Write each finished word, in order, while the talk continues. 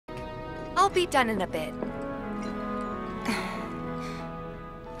I'll be done in a bit.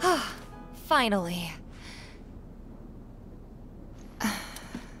 Finally.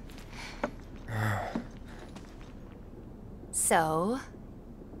 So,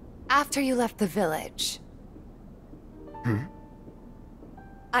 after you left the village...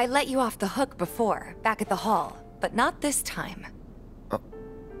 I let you off the hook before, back at the hall, but not this time.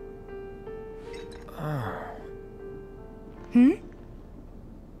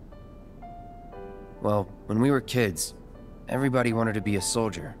 Well, when we were kids, everybody wanted to be a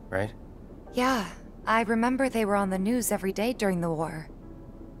soldier, right? Yeah, I remember they were on the news every day during the war.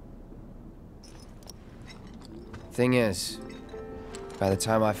 Thing is, by the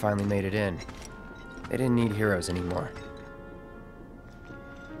time I finally made it in, they didn't need heroes anymore.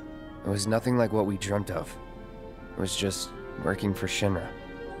 It was nothing like what we dreamt of. It was just working for Shinra.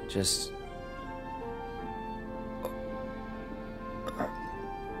 Just...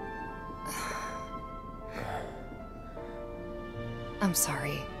 I'm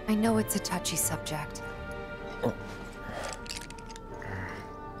sorry. I know it's a touchy subject.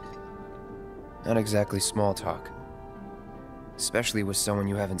 Not exactly small talk. Especially with someone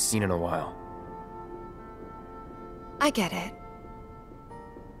you haven't seen in a while. I get it.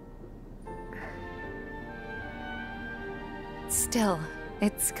 Still,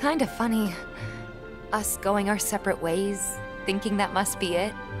 it's kind of funny. Us going our separate ways, thinking that must be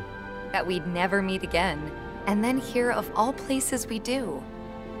it. That we'd never meet again. And then here, of all places, we do.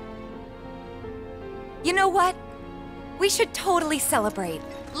 You know what? We should totally celebrate.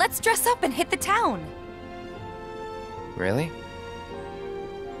 Let's dress up and hit the town. Really?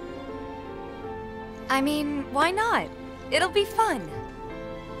 I mean, why not? It'll be fun.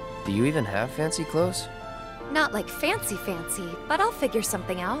 Do you even have fancy clothes? Not like fancy, but I'll figure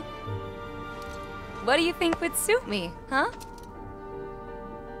something out. What do you think would suit me, huh?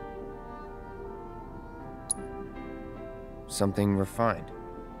 Something refined.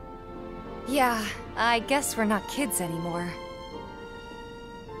 Yeah, I guess we're not kids anymore.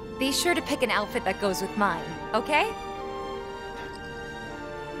 Be sure to pick an outfit that goes with mine, okay?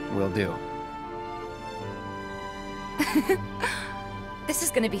 Will do. This is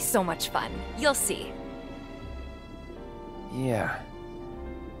gonna be so much fun. You'll see. Yeah.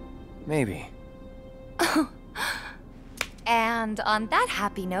 Maybe. And on that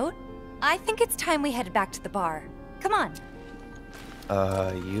happy note, I think it's time we headed back to the bar. Come on.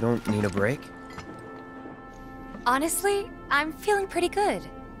 You don't need a break? Honestly, I'm feeling pretty good.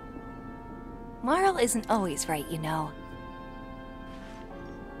 Marl isn't always right, you know.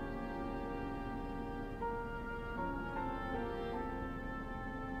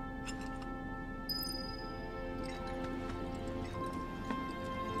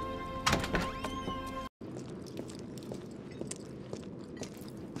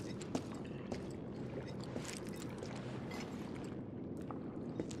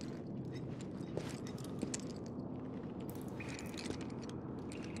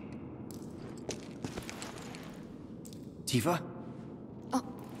 Tifa?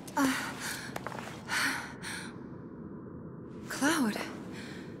 Cloud.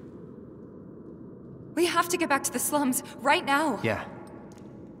 We have to get back to the slums, right now. Yeah.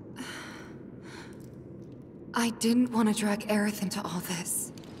 I didn't want to drag Aerith into all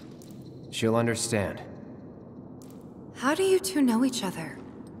this. She'll understand. How do you two know each other?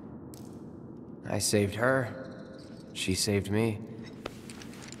 I saved her. She saved me.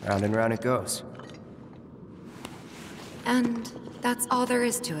 Round and round it goes. And that's all there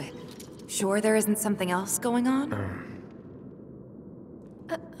is to it. Sure there isn't something else going on?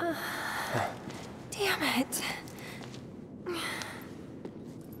 Damn it.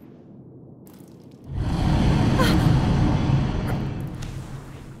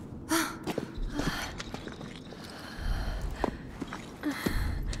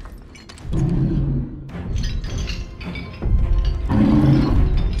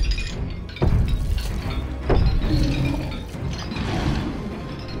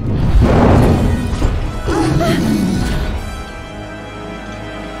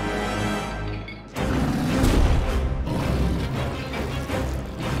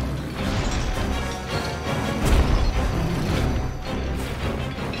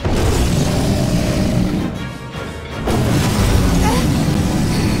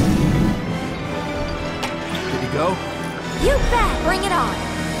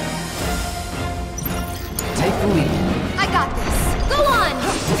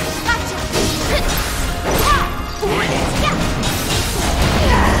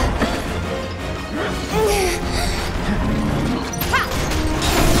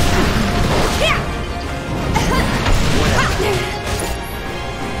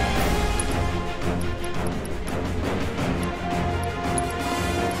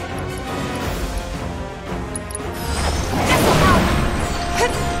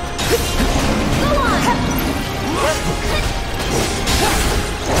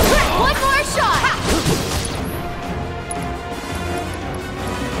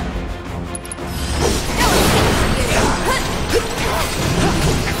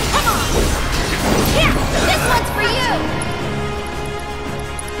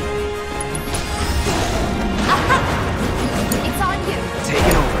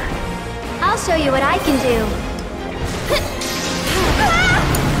 can do.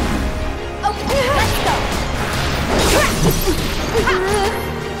 Okay, let's go.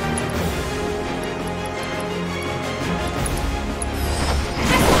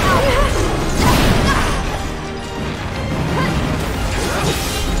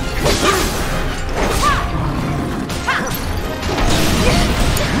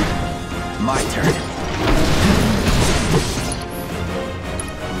 My turn.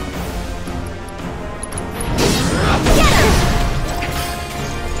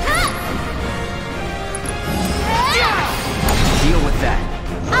 Deal with that.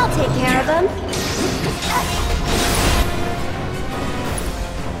 I'll take care of him.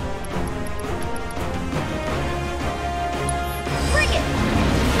 Bring it!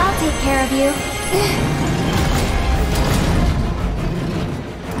 I'll take care of you.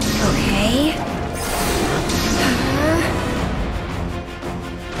 Okay.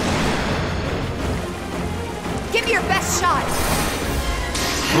 Give me your best shot.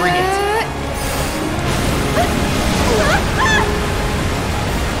 Bring it.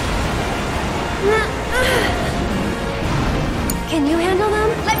 Can you handle them?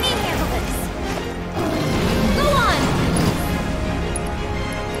 Let me handle this. Go on.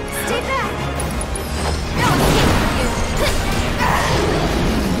 Stay back. No escape from you.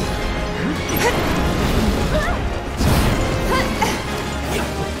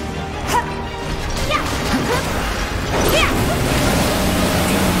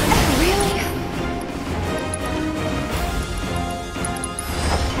 Really?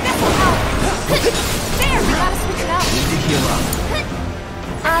 This'll help. There, we gotta switch it out. Need to heal up.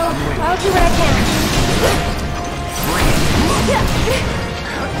 I'll do what I can.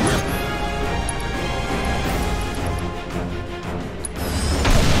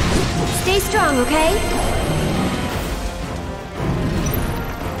 Stay strong, okay?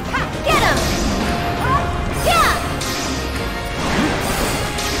 Get him! Yeah!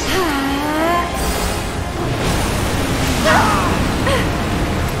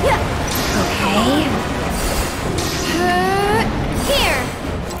 Okay. Here!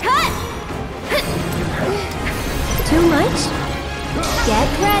 Cut! Too much? Get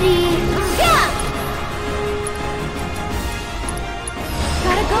ready! Yeah!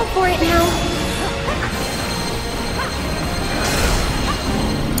 Gotta go for it now.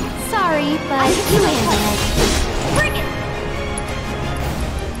 Sorry, but you handle it. Bring it!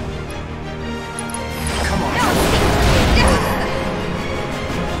 Come on.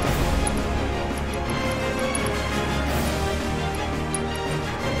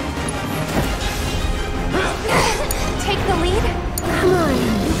 Take the lead. Come on, you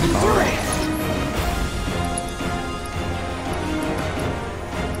can do All right.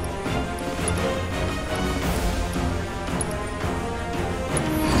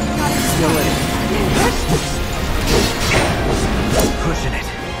 Still in it. Pushing it.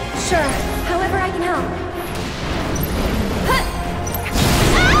 Sure, however I can help.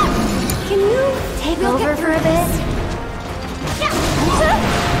 Can you take over for a bit?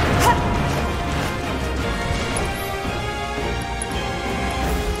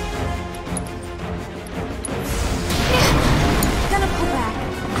 Gonna pull back.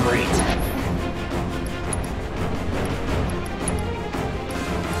 Great.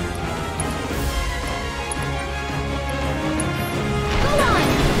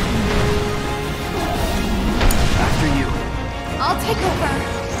 After you. I'll take over.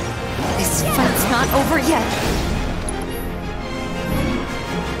 This fight's not over yet.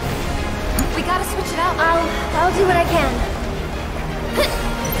 We gotta switch it out. I'll do what I can.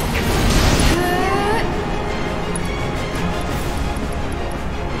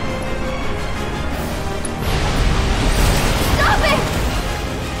 Stop it!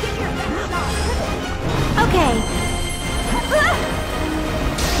 Okay.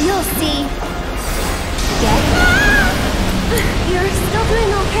 You'll see. You're still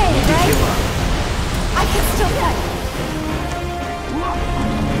doing okay, right? I can still fight.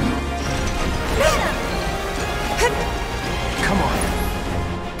 Come on.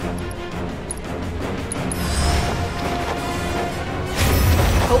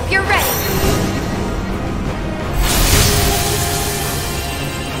 Hope you're ready.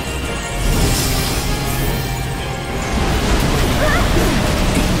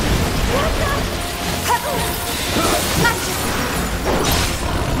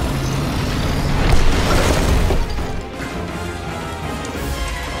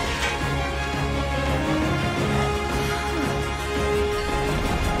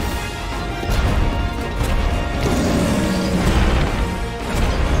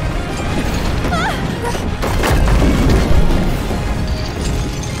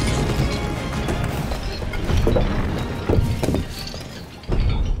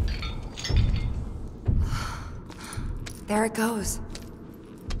 where it goes.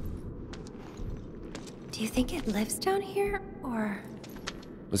 Do you think it lives down here, or...?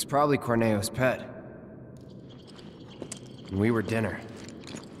 It was probably Corneo's pet. And we were dinner.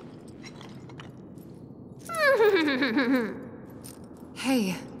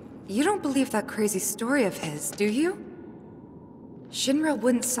 Hey, you don't believe that crazy story of his, do you? Shinra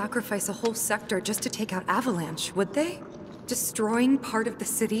wouldn't sacrifice a whole sector just to take out Avalanche, would they? Destroying part of the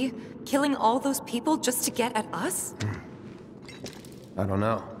city, killing all those people just to get at us? I don't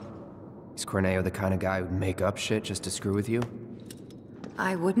know. Is Corneo the kind of guy who'd make up shit just to screw with you?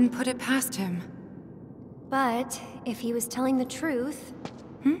 I wouldn't put it past him. But if he was telling the truth...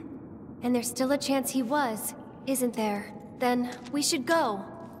 And there's still a chance he was, isn't there? Then we should go.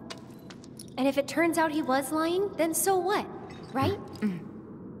 And if it turns out he was lying, then so what? Right?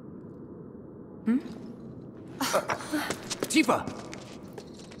 Tifa!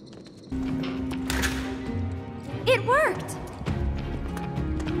 It worked!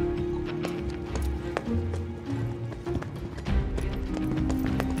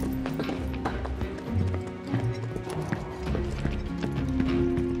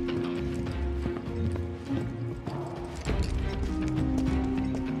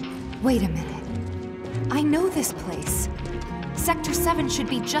 Wait a minute. I know this place. Sector 7 should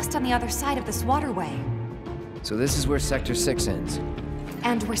be just on the other side of this waterway. So this is where Sector 6 ends.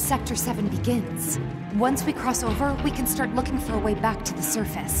 And where Sector 7 begins. Once we cross over, we can start looking for a way back to the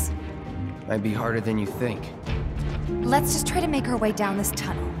surface. Might be harder than you think. Let's just try to make our way down this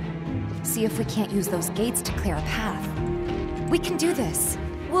tunnel. See if we can't use those gates to clear a path. We can do this.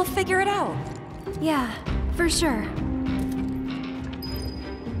 We'll figure it out. Yeah, for sure.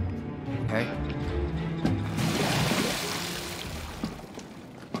 Okay?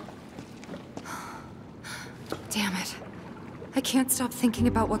 Damn it. I can't stop thinking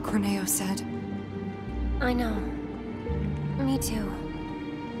about what Corneo said. I know. Me too.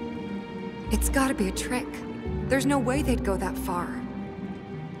 It's gotta be a trick. There's no way they'd go that far.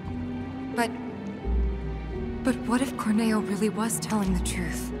 But what if Corneo really was telling the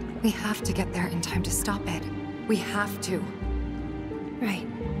truth? We have to get there in time to stop it. We have to. Right.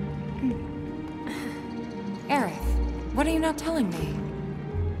 Aerith, what are you not telling me?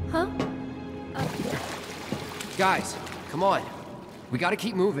 Huh? Guys, come on. We gotta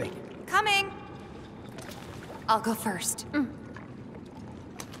keep moving. Coming! I'll go first.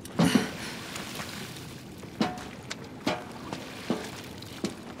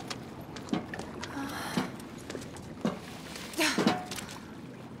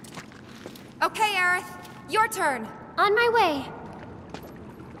 Okay, Aerith, your turn. On my way.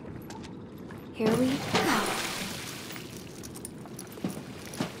 Here we go.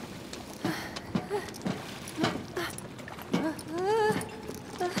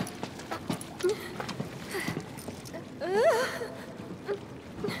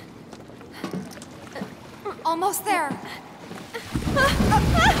 Almost there.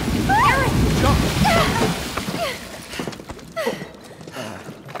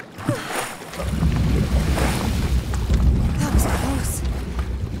 That was close.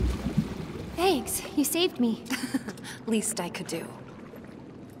 Thanks, you saved me. Least I could do.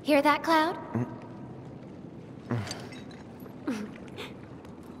 Hear that, Cloud?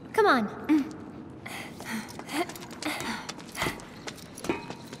 Come on.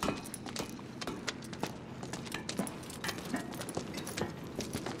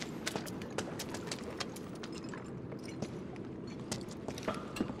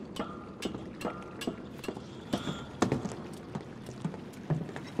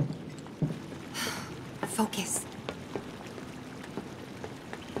 Focus.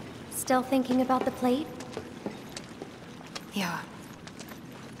 Still thinking about the plate? Yeah.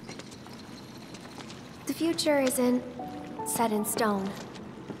 The future isn't set in stone.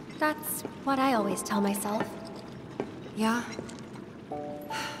 That's what I always tell myself. Yeah?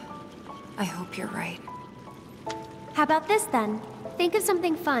 I hope you're right. How about this then? Think of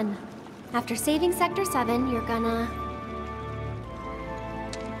something fun. After saving Sector 7, you're gonna...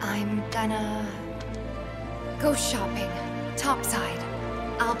 I'm gonna... go shopping. Topside.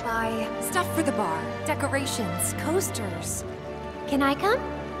 I'll buy stuff for the bar, decorations, coasters. Can I come?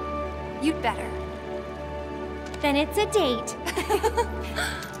 You'd better. Then it's a date.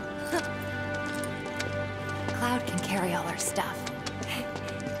 Cloud can carry all our stuff.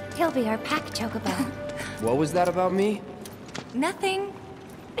 He'll be our pack chocobo. What was that about me? Nothing.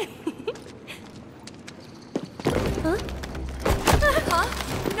 Huh? Huh?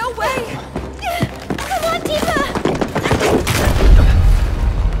 No way! Come on, Tifa!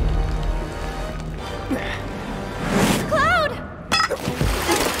 Cloud!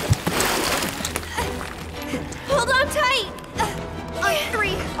 Hold on tight!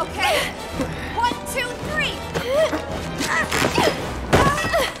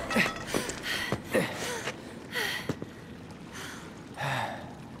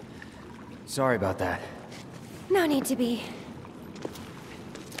 Sorry about that. No need to be.